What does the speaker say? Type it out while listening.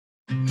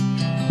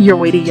your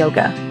way to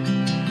yoga.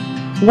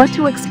 What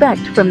to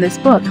expect from this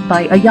book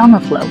by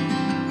ayamaflow.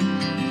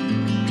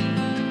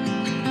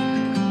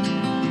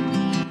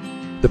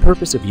 The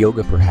purpose of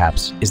yoga,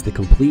 perhaps, is the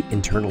complete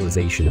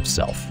internalization of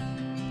self.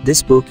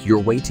 This book, Your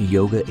Way to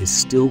Yoga, is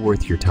still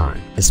worth your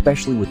time,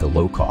 especially with the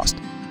low cost.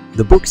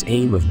 The book's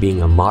aim of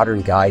being a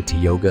modern guide to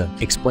yoga,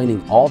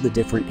 explaining all the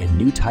different and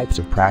new types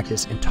of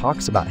practice, and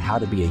talks about how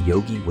to be a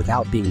yogi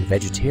without being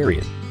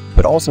vegetarian,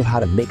 but also how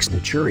to mix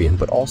Naturian,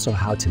 but also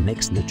how to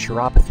mix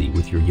naturopathy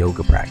with your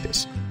yoga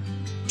practice.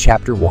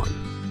 Chapter 1.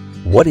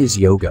 What is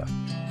yoga?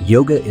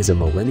 Yoga is a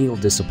millennial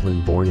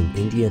discipline born in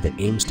India that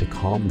aims to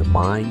calm the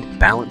mind,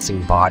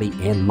 balancing body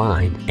and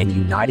mind, and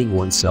uniting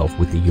oneself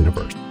with the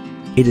universe.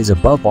 It is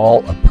above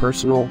all a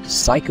personal,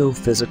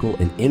 psychophysical,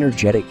 and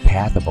energetic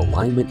path of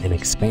alignment and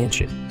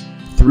expansion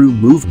through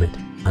movement,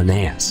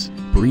 anas,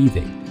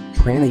 breathing,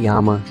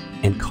 pranayama,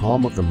 and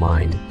calm of the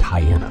mind,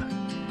 dhyana.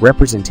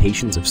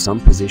 Representations of some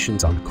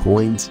positions on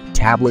coins,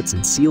 tablets,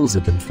 and seals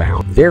have been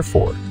found.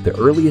 Therefore, the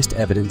earliest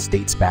evidence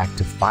dates back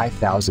to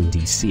 5000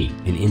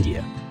 DC in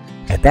India.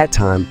 At that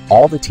time,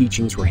 all the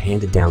teachings were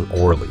handed down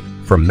orally,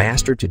 from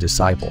master to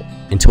disciple,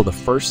 until the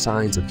first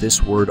signs of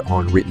this word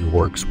on written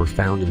works were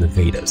found in the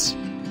Vedas.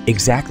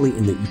 Exactly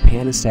in the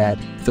Upanishad,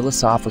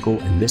 philosophical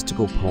and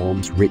mystical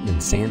poems written in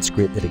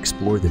Sanskrit that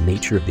explore the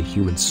nature of the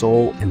human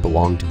soul and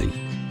belong to the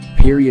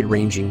period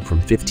ranging from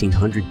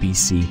 1500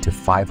 BC to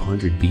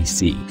 500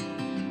 BC.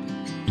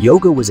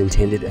 Yoga was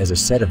intended as a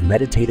set of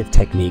meditative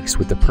techniques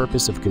with the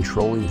purpose of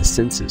controlling the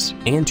senses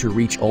and to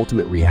reach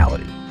ultimate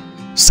reality.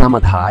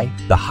 Samadhi,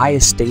 the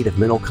highest state of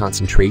mental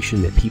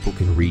concentration that people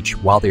can reach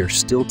while they are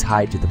still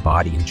tied to the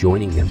body and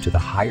joining them to the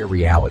higher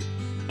reality.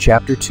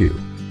 Chapter 2.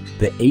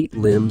 The 8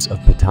 limbs of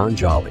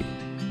Patanjali.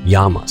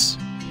 Yamas,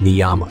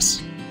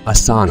 niyamas,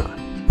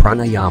 asana,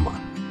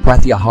 pranayama,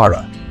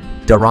 pratyahara,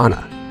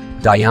 dharana,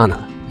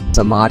 dhyana,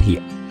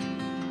 samadhi.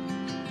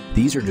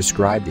 These are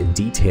described in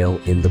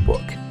detail in the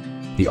book.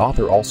 The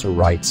author also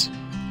writes,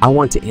 I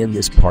want to end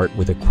this part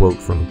with a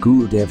quote from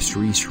Gurudev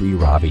Sri Sri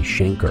Ravi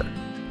Shankar.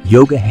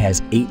 Yoga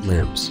has 8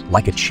 limbs,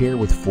 like a chair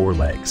with 4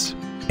 legs.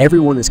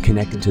 Everyone is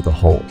connected to the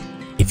whole.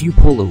 If you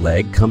pull a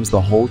leg, comes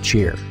the whole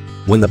chair.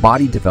 When the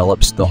body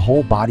develops, the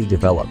whole body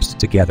develops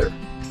together.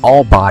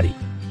 All body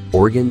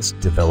organs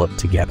develop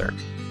together.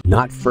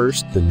 Not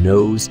first the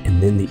nose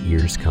and then the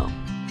ears come.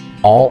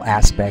 All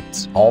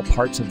aspects, all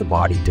parts of the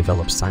body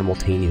develop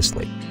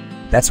simultaneously.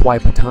 That's why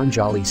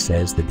Patanjali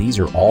says that these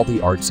are all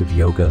the arts of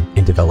yoga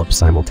and develop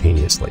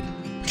simultaneously.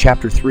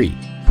 Chapter 3.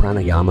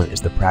 Pranayama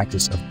is the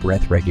practice of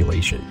breath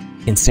regulation.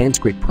 In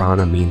Sanskrit,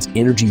 prana means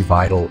energy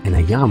vital and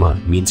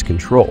ayama means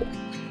control.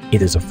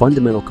 It is a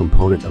fundamental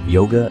component of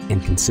yoga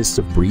and consists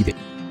of breathing,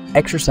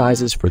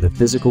 exercises for the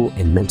physical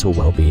and mental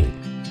well-being.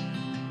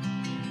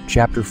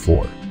 Chapter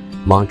 4.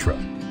 Mantra.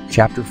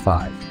 Chapter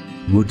 5.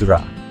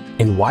 Mudra.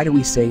 And why do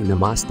we say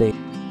namaste?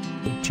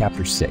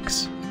 Chapter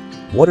 6.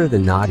 What are the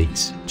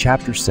nadis?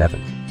 Chapter 7.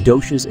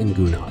 Doshas and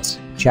gunas.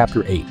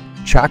 Chapter 8.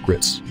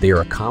 Chakras. They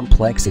are a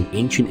complex and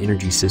ancient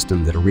energy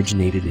system that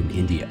originated in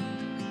India.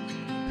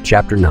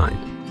 Chapter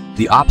 9.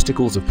 The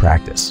obstacles of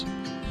practice.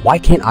 Why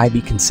can't I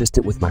be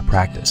consistent with my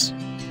practice?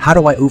 How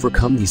do I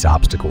overcome these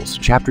obstacles?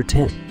 Chapter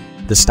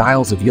 10. The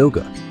styles of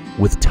yoga.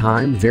 With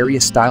time,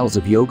 various styles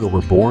of yoga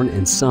were born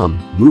and some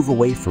move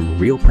away from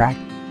real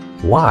practice.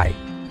 Why?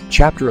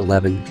 Chapter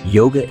 11.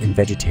 Yoga and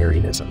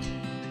vegetarianism.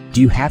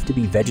 Do you have to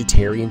be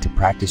vegetarian to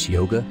practice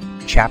yoga?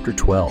 Chapter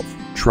 12.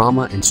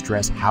 Trauma and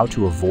stress, how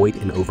to avoid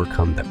and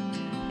overcome them.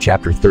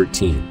 Chapter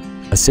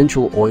 13.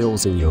 Essential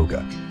oils in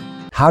yoga.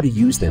 How to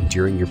use them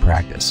during your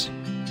practice.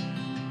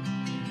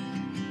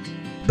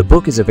 The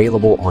book is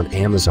available on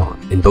Amazon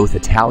in both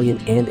Italian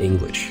and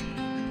English.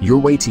 Your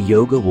Way to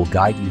Yoga will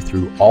guide you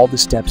through all the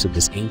steps of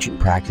this ancient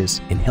practice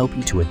and help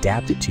you to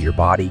adapt it to your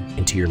body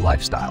and to your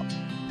lifestyle.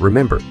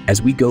 Remember,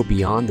 as we go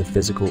beyond the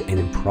physical and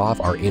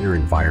improve our inner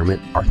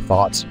environment, our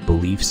thoughts,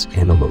 beliefs,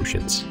 and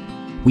emotions,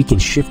 we can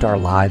shift our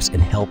lives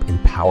and help in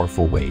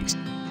powerful ways.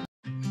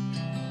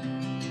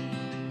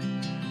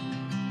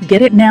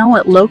 Get it now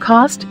at low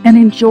cost and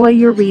enjoy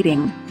your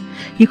reading.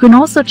 You can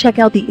also check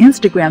out the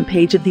Instagram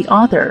page of the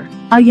author,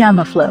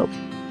 ayamaflow.